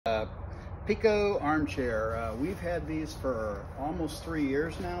Pico armchair. We've had these for almost 3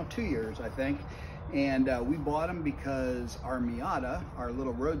 years now, 2 years I think, and we bought them because our Miata, our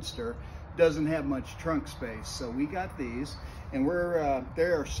little Roadster, doesn't have much trunk space. So we got these, and they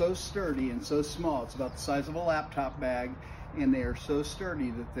are so sturdy and so small. It's about the size of a laptop bag, and they are so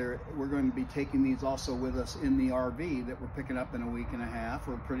sturdy that we're going to be taking these also with us in the RV that we're picking up in a week and a half.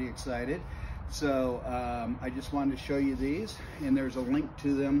 We're pretty excited. So I just wanted to show you these, and there's a link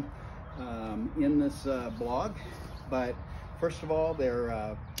to them in this blog. But first of all,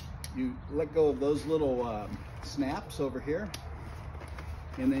 you let go of those little snaps over here,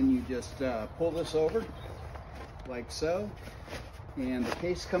 and then you just pull this over like so, and the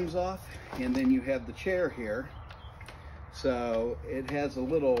case comes off, and then you have the chair here. So it has a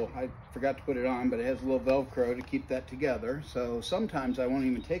little, I forgot to put it on, but it has a little Velcro to keep that together. So sometimes I won't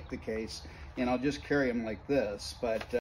even take the case, and I'll just carry them like this. But